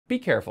be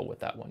careful with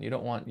that one. You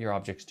don't want your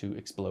objects to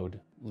explode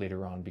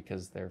later on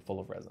because they're full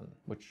of resin,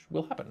 which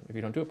will happen if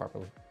you don't do it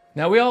properly.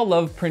 Now, we all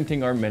love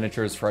printing our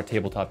miniatures for our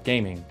tabletop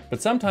gaming,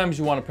 but sometimes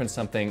you want to print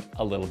something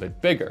a little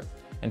bit bigger.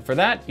 And for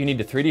that, you need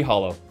to 3D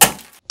hollow.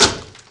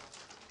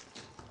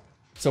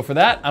 So for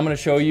that, I'm going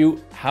to show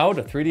you how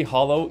to 3D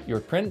hollow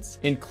your prints,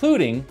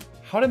 including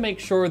how to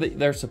make sure that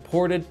they're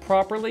supported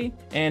properly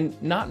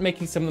and not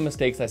making some of the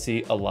mistakes I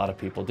see a lot of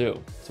people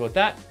do. So with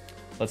that,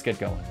 let's get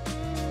going.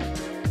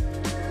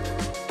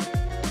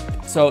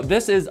 So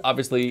this is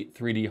obviously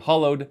 3D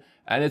hollowed,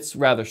 and it's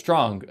rather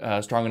strong,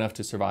 strong enough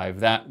to survive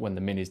that. When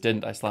the minis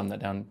didn't, I slammed that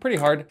down pretty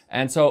hard.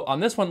 And so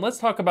on this one, let's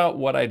talk about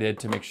what I did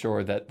to make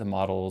sure that the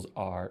models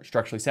are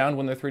structurally sound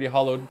when they're 3D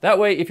hollowed. That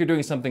way, if you're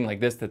doing something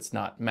like this that's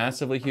not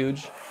massively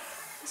huge,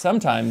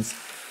 sometimes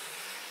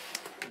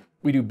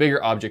we do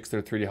bigger objects that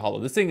are 3D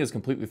hollowed. This thing is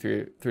completely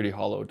 3D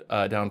hollowed,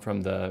 down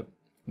from the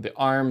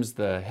arms,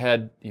 the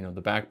head, you know, the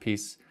back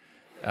piece,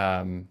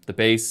 the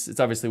base. It's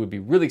obviously would be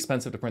really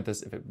expensive to print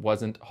this if it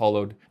wasn't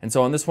hollowed. And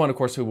so on this one, of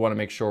course, we want to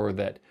make sure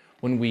that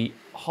when we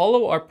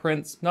hollow our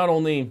prints, not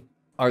only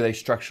are they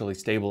structurally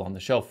stable on the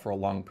shelf for a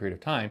long period of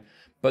time,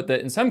 but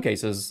that in some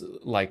cases,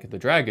 like the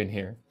dragon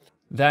here,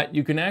 that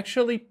you can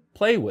actually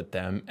play with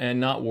them and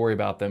not worry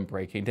about them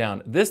breaking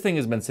down. This thing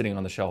has been sitting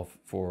on the shelf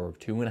for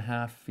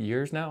 2.5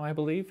 years now, I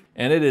believe,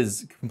 and it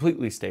is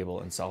completely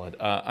stable and solid.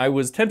 I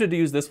was tempted to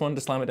use this one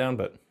to slam it down,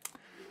 but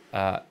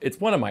it's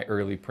one of my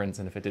early prints,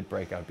 and if it did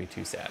break, I would be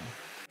too sad.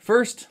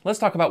 First, let's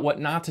talk about what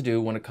not to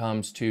do when it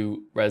comes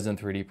to resin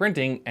 3D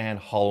printing and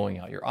hollowing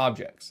out your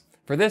objects.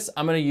 For this,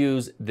 I'm going to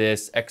use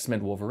this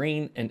X-Men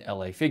Wolverine in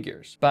LA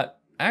figures. But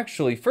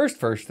actually,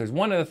 first, there's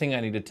one other thing I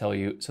need to tell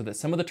you so that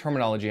some of the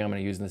terminology I'm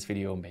going to use in this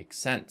video makes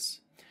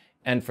sense.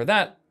 And for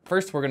that,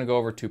 first we're going to go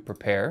over to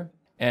Prepare,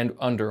 and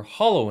under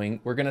Hollowing,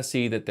 we're going to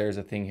see that there's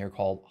a thing here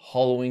called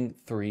Hollowing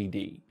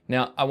 3D.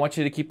 Now, I want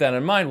you to keep that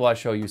in mind while I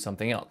show you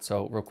something else.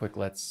 So real quick,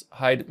 let's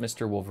hide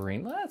Mr.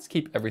 Wolverine. Let's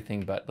keep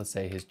everything but, let's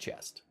say, his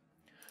chest.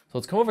 So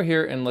let's come over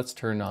here and let's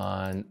turn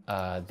on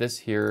this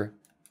here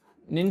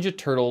Ninja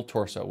Turtle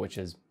torso, which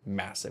is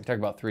massive. Talk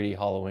about 3D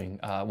hollowing,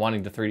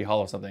 wanting to 3D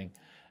hollow something.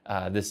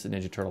 This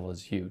Ninja Turtle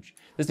is huge.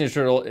 This Ninja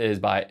Turtle is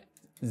by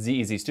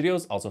ZEZ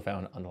Studios, also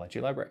found on the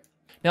Lychee library.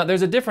 Now,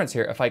 there's a difference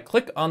here. If I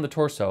click on the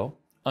torso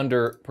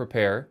under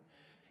Prepare,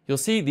 you'll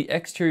see the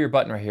exterior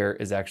button right here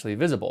is actually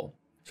visible.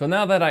 So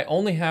now that I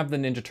only have the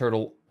Ninja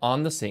Turtle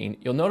on the scene,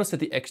 you'll notice that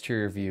the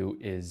exterior view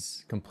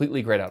is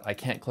completely grayed out. I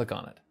can't click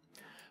on it.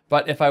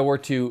 But if I were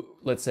to,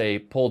 let's say,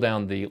 pull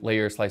down the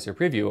Layer Slicer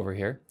preview over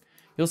here,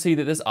 you'll see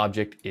that this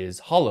object is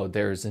hollowed.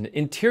 There's an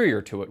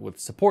interior to it with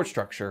support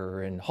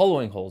structure and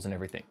hollowing holes and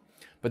everything.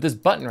 But this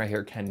button right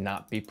here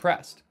cannot be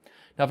pressed.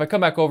 Now, if I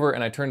come back over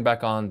and I turn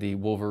back on the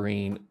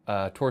Wolverine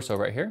torso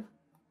right here,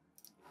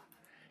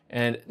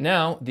 and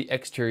now the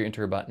exterior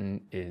interior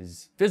button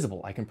is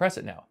visible. I can press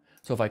it now.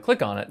 So if I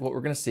click on it, what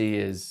we're going to see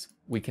is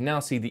we can now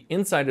see the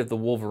inside of the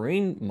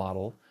Wolverine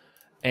model,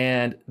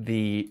 and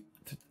the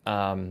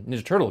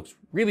Ninja Turtle looks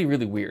really,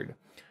 really weird.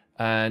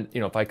 And you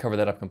know, if I cover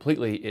that up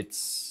completely,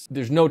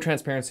 there's no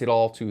transparency at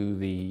all to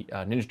the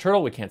Ninja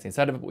Turtle. We can't see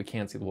inside of it, but we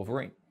can see the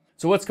Wolverine.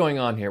 So what's going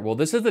on here? Well,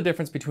 this is the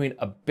difference between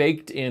a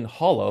baked-in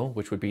hollow,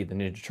 which would be the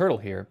Ninja Turtle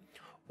here,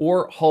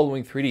 or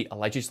Hollowing 3D, a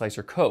Lychee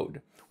Slicer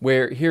code,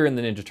 where here in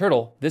the Ninja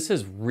Turtle, this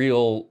is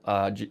real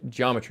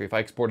geometry. If I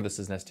exported this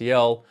as an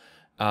STL,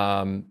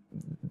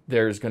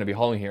 there's going to be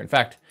hollowing here. In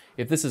fact,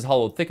 if this is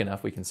hollowed thick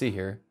enough, we can see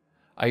here,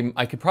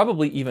 I could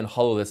probably even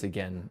hollow this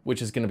again,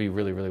 which is going to be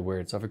really, really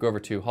weird. So if I go over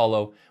to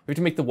hollow, we have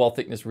to make the wall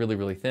thickness really,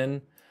 really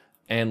thin.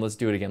 And let's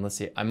do it again. Let's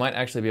see. I might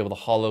actually be able to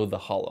hollow the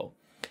hollow.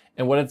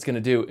 And what it's going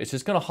to do, it's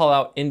just going to hollow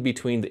out in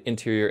between the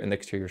interior and the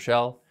exterior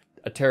shell.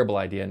 A terrible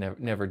idea.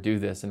 Never do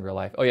this in real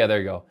life. Oh yeah, there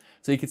you go.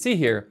 So you can see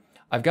here,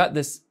 I've got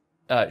this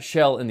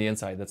shell in the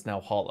inside that's now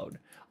hollowed.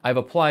 I've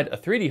applied a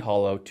 3D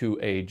hollow to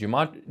a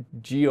geometry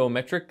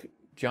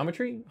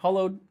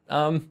hollowed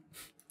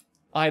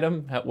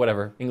item,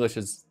 whatever. English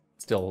is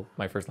still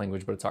my first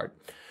language, but it's hard.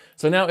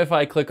 So now if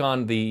I click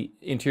on the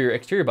interior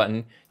exterior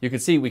button, you can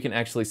see we can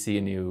actually see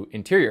a new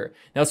interior.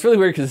 Now it's really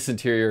weird because this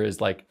interior is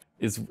like,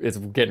 it's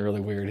getting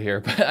really weird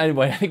here. But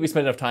anyway, I think we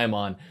spent enough time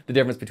on the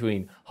difference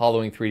between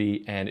hollowing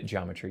 3D and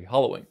geometry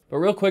hollowing. But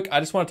real quick, I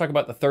just want to talk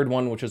about the third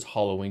one, which is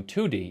hollowing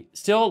 2D.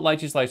 Still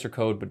Lychee Slicer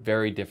code, but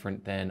very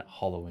different than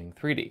hollowing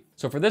 3D.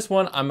 So for this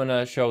one, I'm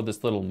gonna show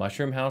this little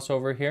mushroom house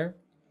over here.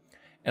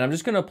 And I'm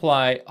just gonna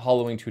apply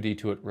hollowing 2D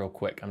to it real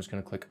quick. I'm just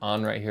gonna click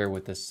on right here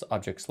with this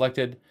object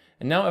selected.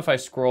 And now if I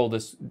scroll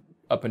this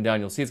up and down,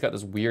 you'll see it's got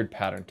this weird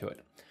pattern to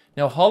it.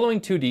 Now hollowing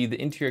 2D, the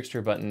interior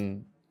exterior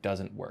button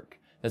doesn't work.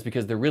 That's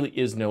because there really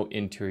is no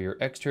interior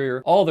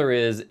exterior. All there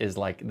is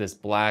like this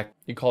black,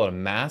 you call it a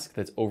mask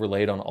that's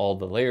overlaid on all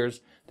the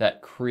layers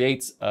that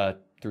creates a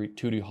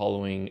 2D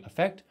hollowing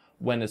effect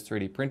when it's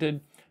 3D printed.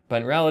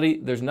 But in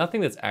reality, there's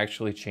nothing that's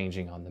actually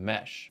changing on the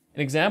mesh.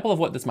 An example of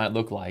what this might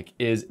look like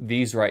is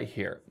these right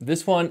here.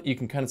 This one, you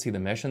can kind of see the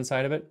mesh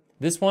inside of it.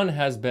 This one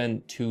has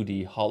been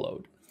 2D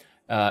hollowed.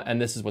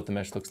 And this is what the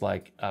mesh looks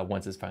like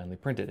once it's finally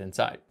printed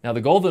inside. Now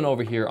the golden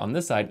over here on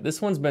this side,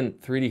 this one's been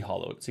 3D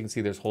hollowed. So you can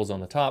see there's holes on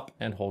the top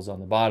and holes on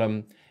the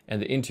bottom.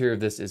 And the interior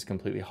of this is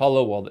completely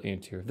hollow, while the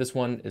interior of this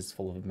one is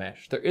full of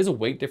mesh. There is a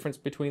weight difference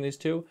between these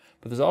two,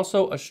 but there's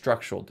also a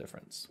structural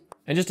difference.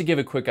 And just to give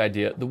a quick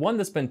idea, the one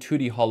that's been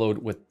 2D hollowed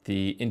with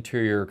the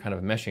interior kind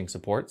of meshing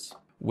supports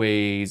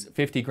weighs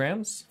 50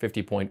 grams,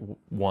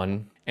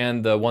 50.1.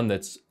 And the one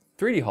that's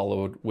 3D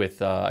hollowed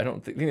with, I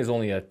think there's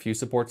only a few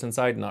supports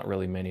inside, not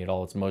really many at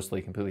all. It's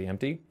mostly completely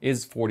empty,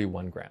 is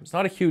 41 grams.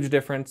 Not a huge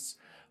difference,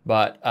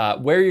 but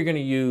where you're gonna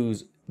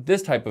use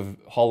this type of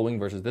hollowing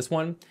versus this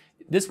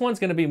one's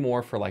gonna be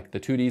more for like, the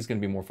 2D is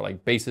gonna be more for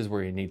like bases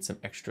where you need some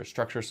extra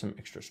structure, some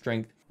extra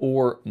strength,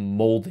 or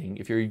molding.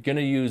 If you're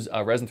gonna use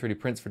resin 3D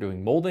prints for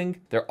doing molding,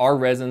 there are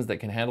resins that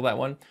can handle that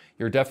one.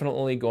 You're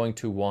definitely going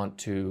to want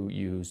to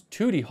use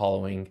 2D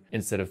hollowing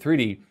instead of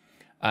 3D.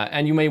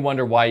 And you may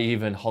wonder why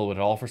even hollow it at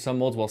all for some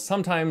molds. Well,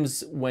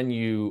 sometimes when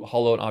you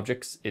hollow out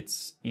objects,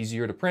 it's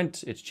easier to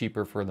print, it's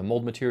cheaper for the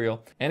mold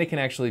material, and it can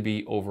actually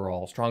be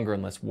overall stronger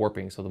and less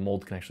warping, so the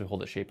mold can actually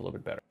hold its shape a little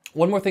bit better.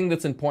 One more thing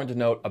that's important to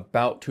note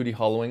about 2D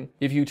hollowing,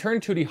 if you turn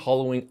 2D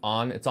hollowing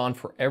on, it's on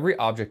for every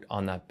object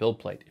on that build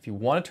plate. If you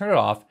want to turn it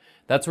off,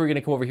 that's where you're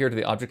gonna come over here to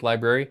the object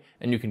library,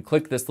 and you can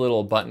click this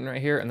little button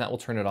right here, and that will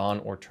turn it on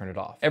or turn it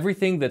off.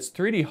 Everything that's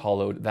 3D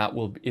hollowed,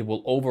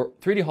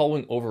 3D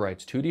hollowing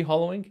overrides 2D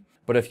hollowing.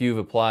 But if you've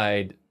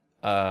applied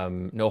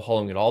no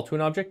hollowing at all to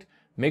an object,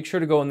 make sure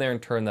to go in there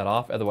and turn that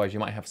off. Otherwise, you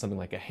might have something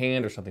like a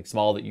hand or something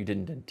small that you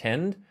didn't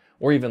intend,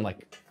 or even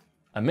like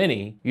a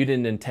mini, you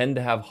didn't intend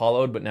to have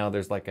hollowed, but now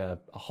there's like a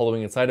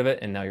hollowing inside of it,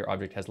 and now your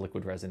object has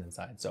liquid resin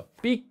inside. So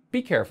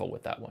be careful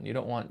with that one. You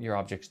don't want your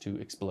objects to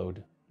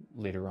explode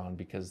later on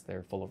because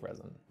they're full of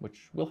resin,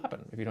 which will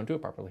happen if you don't do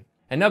it properly.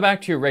 And now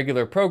back to your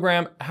regular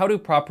program, how to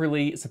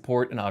properly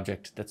support an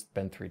object that's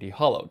been 3D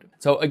hollowed.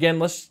 So again,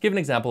 let's give an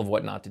example of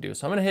what not to do.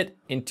 So I'm gonna hit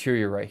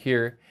interior right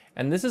here,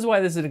 and this is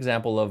why this is an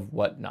example of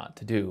what not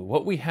to do.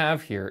 What we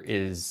have here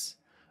is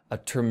a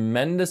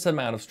tremendous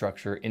amount of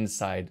structure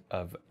inside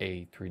of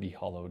a 3D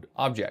hollowed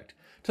object,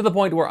 to the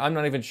point where I'm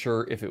not even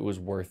sure if it was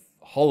worth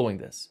hollowing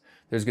this.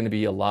 There's gonna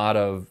be a lot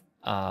of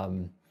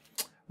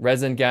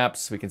resin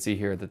gaps. We can see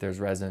here that there's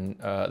resin,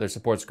 there's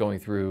supports going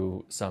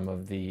through some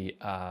of the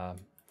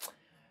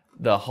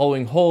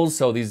hollowing holes,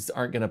 so these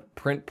aren't gonna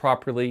print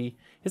properly.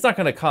 It's not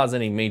gonna cause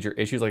any major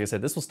issues. Like I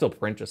said, this will still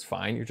print just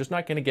fine. You're just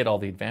not gonna get all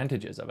the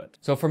advantages of it.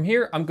 So from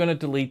here, I'm gonna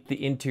delete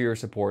the interior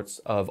supports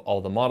of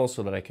all the models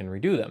so that I can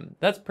redo them.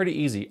 That's pretty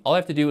easy. All I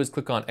have to do is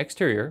click on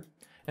exterior,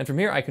 and from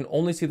here, I can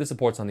only see the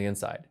supports on the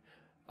inside.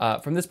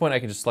 From this point, I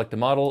can just select the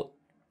model,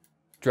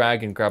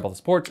 drag and grab all the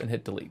supports and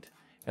hit delete.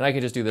 And I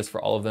can just do this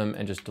for all of them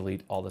and just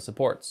delete all the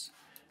supports.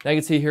 Now you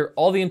can see here,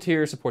 all the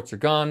interior supports are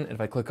gone. And if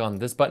I click on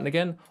this button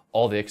again,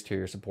 all the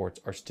exterior supports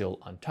are still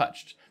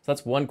untouched. So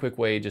that's one quick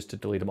way just to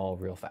delete them all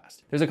real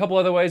fast. There's a couple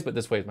other ways, but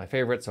this way is my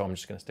favorite, so I'm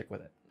just gonna stick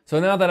with it.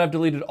 So now that I've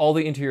deleted all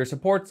the interior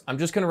supports, I'm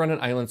just gonna run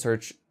an island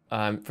search.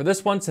 For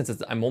this one,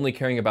 since I'm only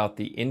caring about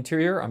the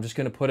interior, I'm just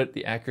gonna put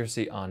the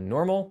accuracy on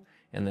normal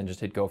and then just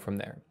hit go from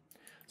there.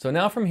 So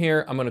now from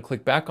here, I'm gonna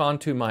click back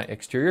onto my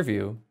exterior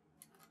view.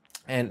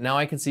 And now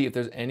I can see if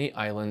there's any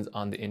islands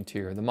on the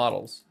interior of the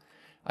models.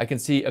 I can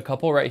see a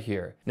couple right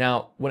here.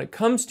 Now, when it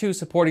comes to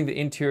supporting the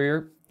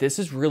interior, this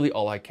is really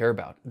all I care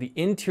about. The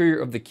interior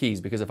of the keys,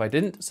 because if I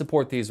didn't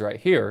support these right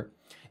here,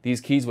 these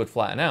keys would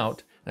flatten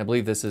out. And I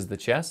believe this is the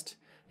chest.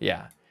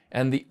 Yeah.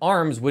 And the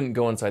arms wouldn't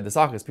go inside the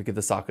sockets because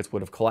the sockets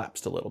would have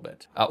collapsed a little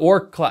bit. Or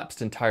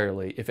collapsed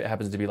entirely if it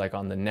happens to be like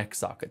on the neck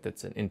socket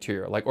that's an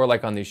interior, or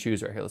like on these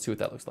shoes right here. Let's see what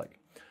that looks like.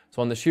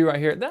 So on the shoe right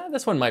here,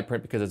 this one might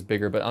print because it's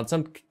bigger, but on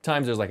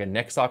sometimes there's like a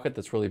neck socket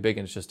that's really big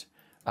and it's just,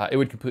 it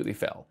would completely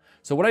fail.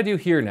 So what I do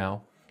here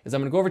now is I'm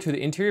gonna go over to the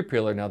interior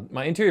pillar. Now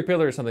my interior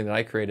pillar is something that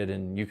I created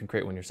and you can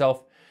create one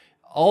yourself.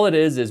 All it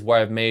is where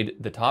I've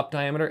made the top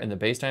diameter and the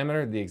base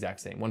diameter the exact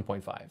same,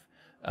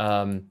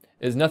 1.5.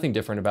 There's nothing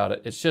different about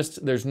it. It's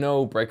just, there's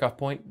no break off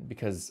point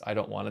because I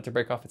don't want it to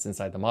break off. It's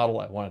inside the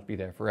model. I want it to be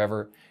there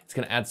forever. It's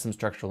gonna add some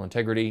structural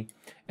integrity.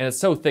 And it's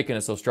so thick and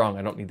it's so strong,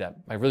 I don't need that.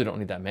 I really don't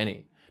need that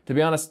many. To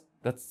be honest,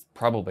 that's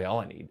probably all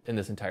I need in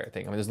this entire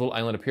thing. I mean, there's a little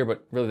island up here,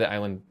 but really the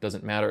island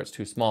doesn't matter. It's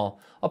too small.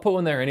 I'll put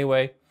one there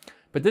anyway.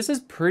 But this is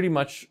pretty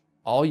much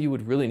all you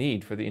would really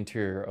need for the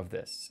interior of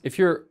this. If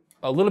you're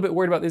a little bit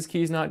worried about these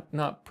keys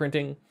not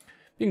printing,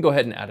 you can go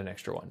ahead and add an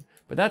extra one.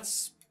 But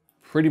that's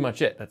pretty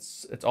much it.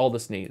 It's all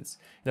this needs.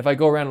 And if I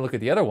go around and look at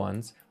the other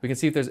ones, we can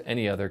see if there's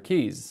any other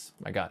keys.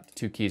 I got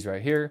 2 keys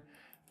right here,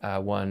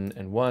 1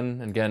 and 1.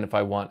 And again, if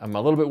I'm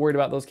a little bit worried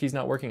about those keys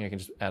not working, I can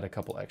just add a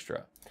couple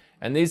extra.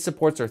 And these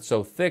supports are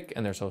so thick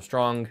and they're so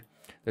strong,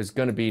 there's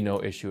gonna be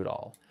no issue at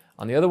all.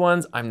 On the other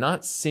ones, I'm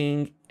not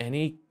seeing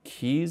any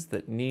keys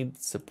that need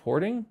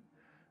supporting.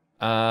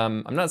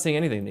 I'm not seeing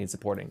anything that needs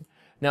supporting.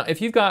 Now,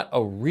 if you've got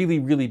a really,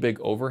 really big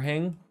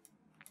overhang,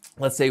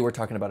 let's say we're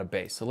talking about a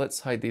base. So let's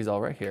hide these all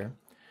right here. And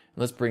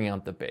let's bring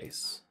out the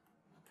base.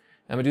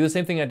 I'm gonna do the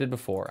same thing I did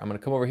before. I'm gonna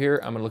come over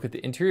here, I'm gonna look at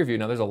the interior view.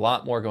 Now there's a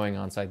lot more going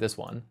on inside this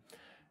one.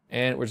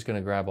 And we're just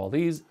gonna grab all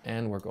these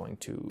and we're going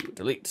to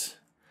delete.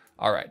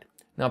 All right.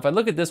 Now, if I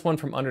look at this one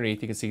from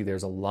underneath, you can see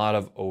there's a lot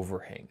of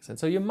overhangs. And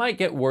so you might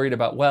get worried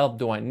about, well,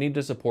 do I need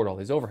to support all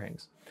these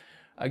overhangs?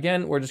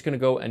 Again, we're just gonna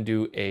go and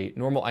do a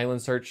normal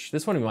island search.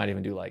 This one we might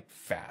even do like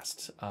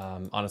fast,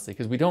 honestly,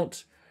 because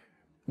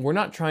we're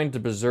not trying to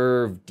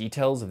preserve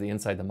details of the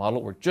inside of the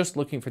model. We're just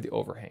looking for the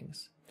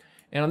overhangs.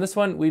 And on this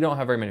one, we don't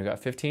have very many. We got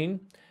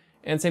 15.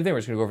 And same thing, we're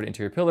just gonna go over to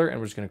interior pillar and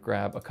we're just gonna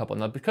grab a couple.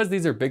 Now, because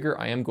these are bigger,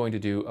 I am going to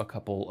do a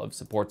couple of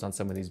supports on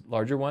some of these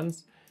larger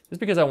ones, just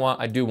because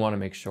I do wanna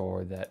make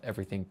sure that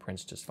everything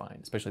prints just fine,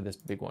 especially this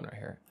big one right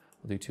here.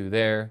 We'll do 2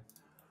 there,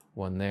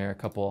 1 there, a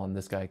couple on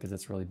this guy because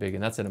it's really big,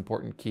 and that's an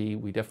important key.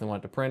 We definitely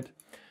want it to print.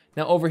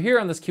 Now over here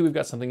on this key, we've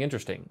got something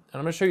interesting, and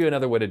I'm gonna show you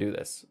another way to do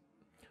this.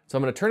 So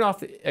I'm gonna turn off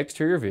the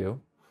exterior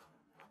view,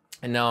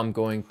 and now I'm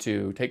going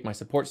to take my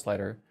support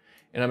slider,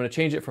 and I'm gonna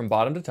change it from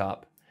bottom to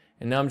top.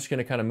 And now I'm just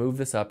gonna kind of move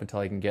this up until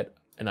I can get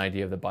an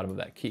idea of the bottom of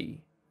that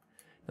key.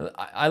 Now,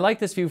 I like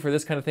this view for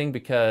this kind of thing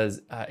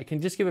because it can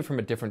just give it from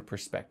a different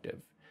perspective.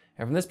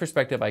 And from this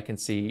perspective, I can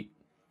see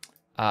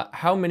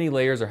how many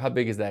layers or how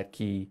big is that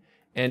key,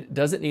 and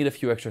does it need a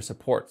few extra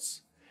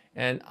supports?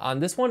 And on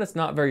this one, it's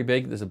not very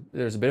big. There's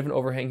a bit of an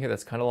overhang here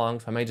that's kind of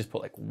long, so I might just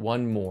put like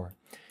 1 more.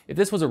 If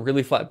this was a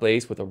really flat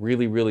base with a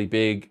really, really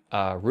big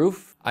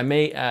roof, I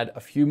may add a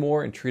few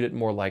more and treat it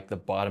more like the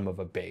bottom of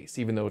a base,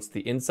 even though it's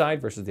the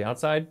inside versus the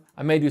outside.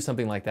 I may do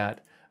something like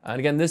that. And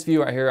again, this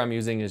view right here I'm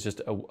using is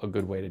just a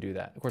good way to do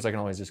that. Of course, I can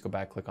always just go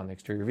back, click on the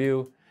exterior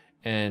view,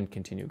 and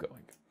continue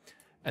going.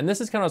 And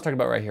this is kind of what I was talking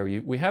about right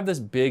here. We have this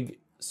big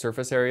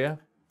surface area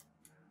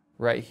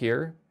right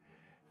here,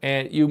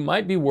 and you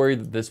might be worried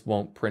that this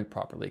won't print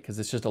properly because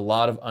it's just a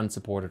lot of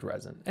unsupported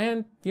resin.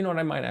 And you know what,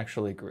 I might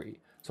actually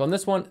agree. So on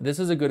this one, this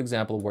is a good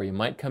example where you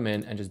might come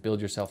in and just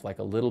build yourself like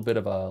a little bit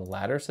of a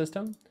ladder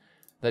system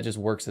that just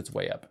works its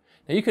way up.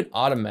 Now you could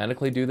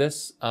automatically do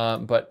this,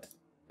 but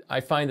I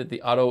find that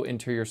the auto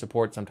interior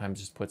support sometimes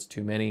just puts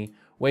too many,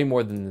 way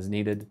more than is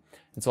needed.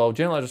 And so I'll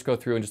just go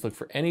through and just look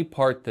for any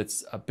part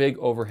that's a big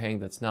overhang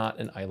that's not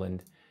an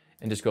island,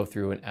 and just go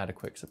through and add a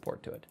quick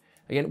support to it.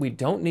 Again, we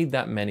don't need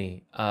that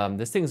many.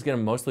 This thing's gonna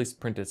mostly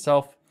print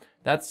itself.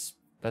 That's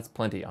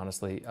plenty,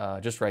 honestly,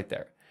 just right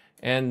there.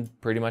 And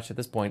pretty much at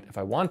this point, if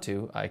I want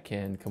to, I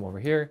can come over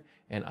here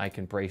and I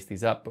can brace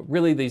these up, but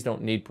really these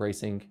don't need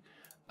bracing.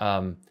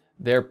 Yeah,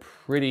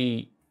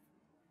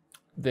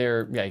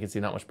 you can see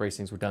not much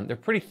bracings were done. They're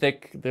pretty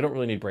thick. They don't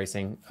really need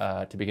bracing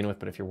to begin with,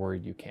 but if you're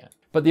worried, you can.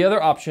 But the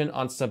other option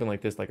on something like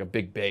this, like a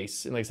big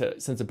base, and like I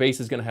said, since a base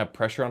is gonna have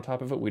pressure on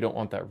top of it, we don't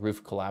want that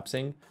roof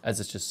collapsing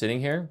as it's just sitting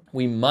here.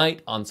 We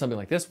might, on something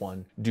like this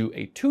one, do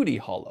a 2D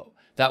hollow.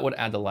 That would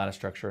add the lattice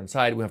structure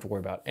inside. We don't have to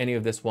worry about any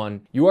of this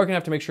one. You are gonna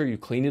have to make sure you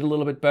clean it a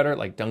little bit better,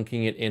 like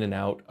dunking it in and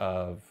out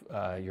of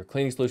your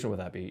cleaning solution,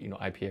 whether that be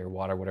IPA or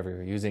water, whatever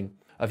you're using,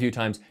 a few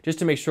times, just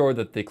to make sure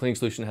that the cleaning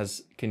solution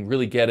can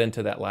really get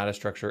into that lattice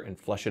structure and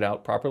flush it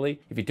out properly.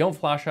 If you don't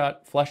flush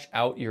out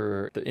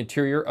the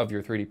interior of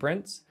your 3D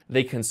prints,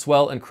 they can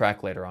swell and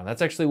crack later on.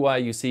 That's actually why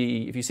if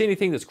you see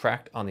anything that's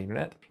cracked on the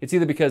internet, it's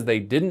either because they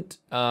didn't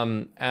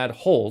add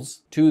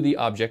holes to the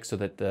object so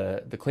that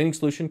the cleaning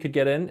solution could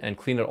get in and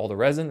clean out all the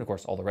resin. Of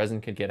course, all the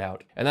resin could get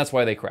out, and that's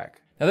why they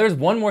crack. Now there's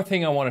one more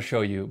thing I wanna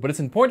show you, but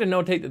it's important to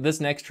notate that this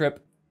next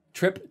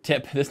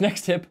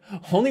tip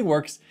only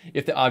works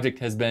if the object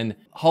has been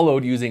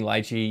hollowed using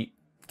Lychee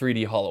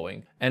 3D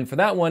hollowing. And for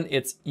that one,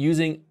 it's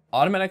using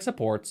automatic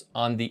supports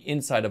on the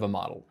inside of a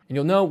model. And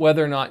you'll know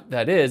whether or not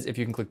that is if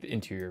you can click the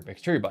interior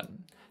exterior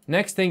button.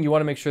 Next thing, you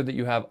wanna make sure that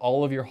you have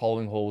all of your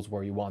hollowing holes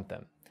where you want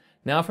them.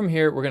 Now from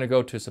here, we're gonna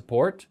go to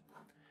support,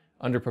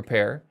 under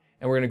prepare,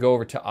 and we're gonna go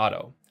over to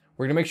auto.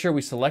 We're gonna make sure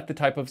we select the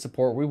type of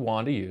support we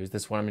want to use.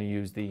 This one, I'm gonna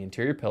use the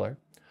interior pillar.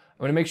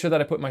 I'm gonna make sure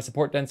that I put my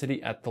support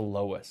density at the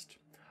lowest.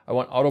 I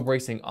want auto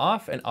bracing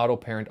off and auto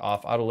parent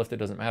off. Auto lift, it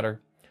doesn't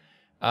matter.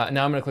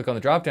 Now I'm gonna click on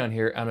the drop down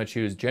here. I'm gonna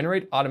choose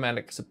generate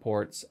automatic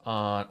supports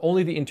on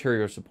only the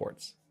interior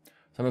supports. So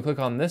I'm gonna click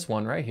on this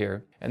one right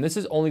here, and this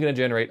is only gonna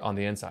generate on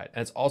the inside.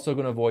 And it's also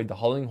gonna avoid the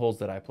hollowing holes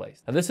that I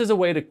placed. Now this is a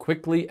way to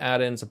quickly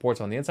add in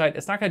supports on the inside.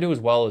 It's not gonna do as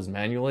well as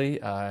manually,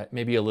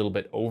 maybe a little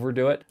bit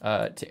overdo it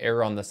to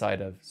err on the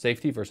side of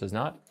safety versus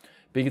not.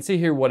 But you can see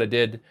here what it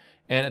did.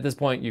 And at this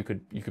point, you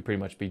could pretty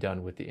much be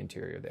done with the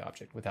interior of the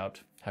object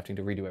without having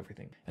to redo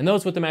everything. And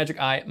those with the magic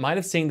eye might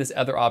have seen this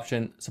other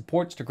option,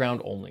 supports to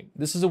ground only.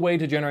 This is a way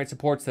to generate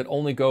supports that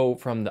only go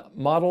from the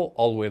model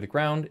all the way to the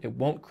ground. It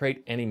won't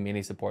create any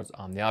mini supports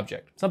on the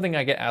object. Something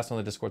I get asked on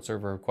the Discord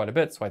server quite a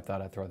bit, so I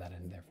thought I'd throw that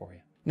in there for you.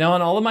 Now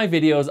on all of my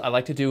videos, I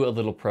like to do a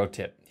little pro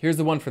tip. Here's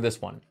the one for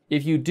this one.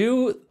 If you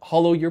do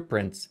hollow your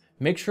prints,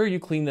 make sure you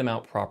clean them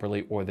out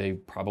properly or they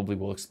probably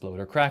will explode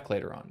or crack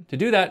later on. To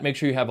do that, make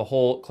sure you have a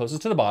hole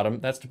closest to the bottom,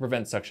 that's to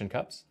prevent suction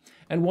cups,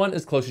 and one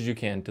as close as you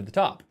can to the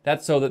top.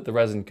 That's so that the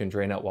resin can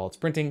drain out while it's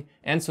printing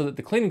and so that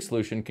the cleaning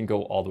solution can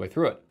go all the way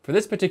through it. For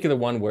this particular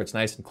one where it's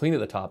nice and clean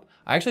at the top,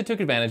 I actually took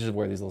advantage of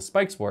where these little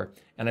spikes were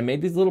and I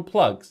made these little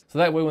plugs. So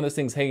that way when this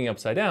thing's hanging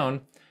upside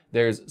down,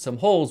 there's some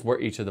holes where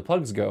each of the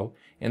plugs go,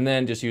 and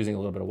then just using a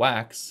little bit of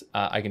wax,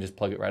 I can just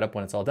plug it right up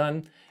when it's all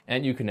done,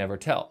 and you can never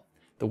tell.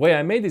 The way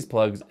I made these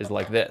plugs is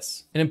like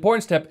this. An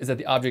important step is that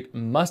the object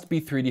must be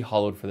 3D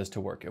hollowed for this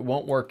to work. It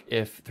won't work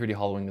if 3D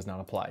hollowing is not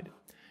applied.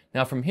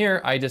 Now from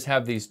here, I just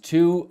have these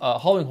two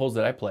hollowing holes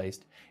that I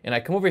placed, and I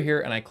come over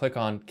here and I click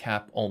on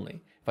cap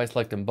only. If I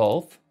select them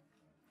both,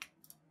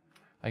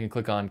 I can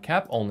click on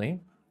cap only.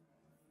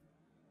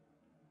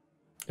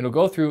 It'll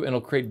go through and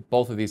it'll create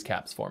both of these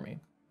caps for me.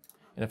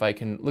 And if I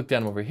can look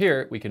down over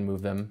here, we can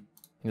move them.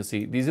 And you'll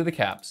see these are the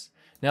caps.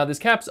 Now these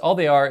caps, all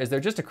they are is they're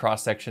just a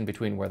cross section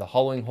between where the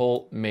hollowing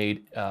hole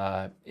made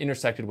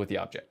intersected with the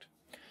object.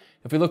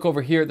 If we look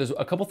over here, there's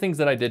a couple things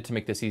that I did to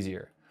make this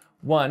easier.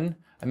 One,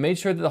 I made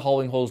sure that the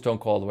hollowing holes don't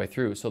go all the way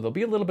through. So there'll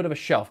be a little bit of a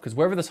shelf because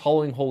wherever this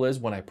hollowing hole is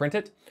when I print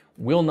it,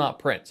 will not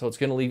print. So it's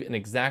gonna leave an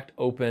exact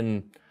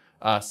open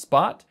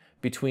spot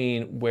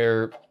between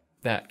where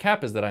that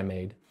cap is that I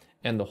made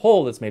and the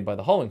hole that's made by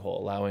the hollowing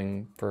hole,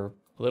 allowing for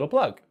a little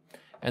plug.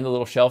 And the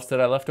little shelves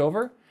that I left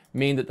over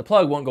mean that the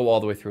plug won't go all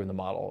the way through in the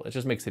model. It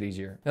just makes it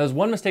easier. Now there's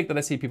one mistake that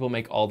I see people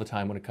make all the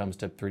time when it comes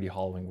to 3D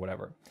hollowing,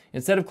 whatever.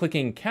 Instead of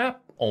clicking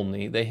cap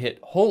only, they hit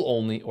hole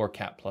only or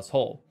cap plus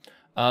hole.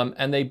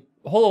 And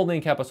hole only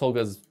and cap plus hole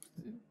does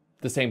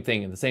the same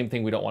thing, and the same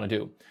thing we don't want to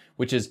do,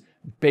 which is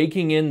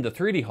baking in the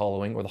 3D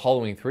hollowing, or the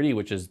hollowing 3D,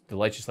 which is the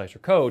Lychee Slicer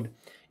code,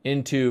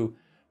 into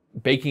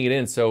baking it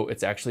in so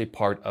it's actually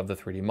part of the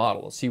 3D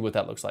model. Let's see what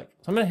that looks like.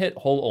 So I'm gonna hit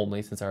hole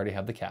only since I already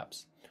have the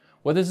caps.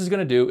 What this is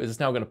gonna do is it's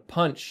now gonna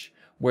punch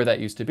where that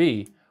used to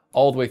be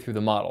all the way through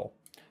the model.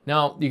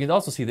 Now, you can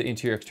also see the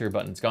interior exterior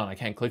button's gone. I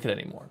can't click it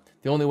anymore.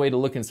 The only way to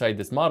look inside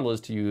this model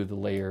is to use the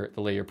layer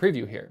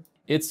preview here.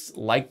 It's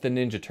like the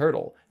Ninja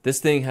Turtle. This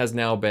thing has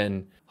now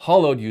been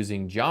hollowed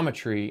using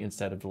geometry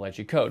instead of the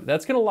Lychee code.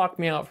 That's gonna lock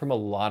me out from a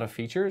lot of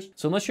features.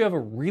 So unless you have a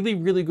really,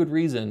 really good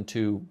reason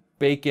to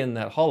bake in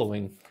that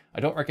hollowing, I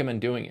don't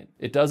recommend doing it.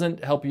 It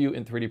doesn't help you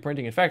in 3D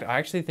printing. In fact, I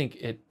actually think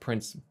it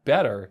prints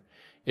better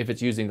if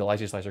it's using the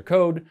Lychee Slicer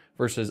code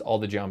versus all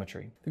the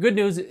geometry. The good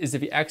news is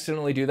if you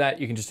accidentally do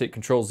that, you can just hit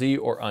Control-Z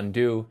or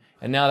undo,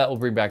 and now that will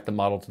bring back the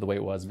model to the way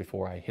it was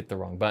before I hit the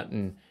wrong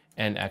button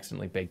and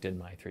accidentally baked in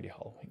my 3D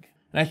hollowing.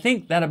 And I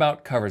think that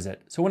about covers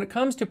it. So when it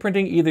comes to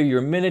printing either your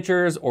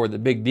miniatures or the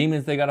big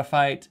demons they gotta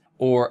fight,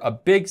 or a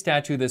big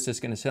statue that's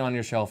just gonna sit on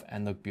your shelf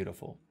and look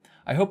beautiful,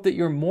 I hope that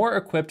you're more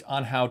equipped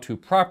on how to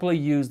properly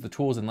use the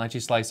tools in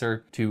Lychee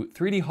Slicer to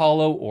 3D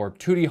hollow or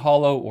 2D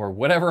hollow or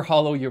whatever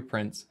hollow your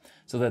prints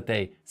so that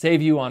they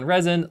save you on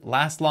resin,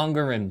 last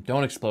longer, and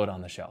don't explode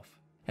on the shelf.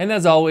 And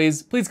as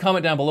always, please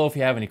comment down below if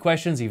you have any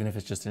questions, even if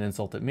it's just an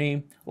insult at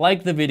me.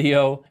 Like the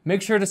video,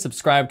 make sure to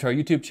subscribe to our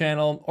YouTube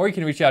channel, or you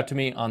can reach out to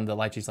me on the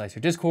Lychee Slicer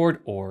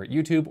Discord or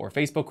YouTube or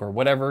Facebook or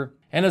whatever.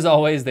 And as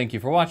always, thank you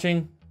for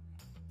watching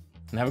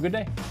and have a good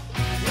day.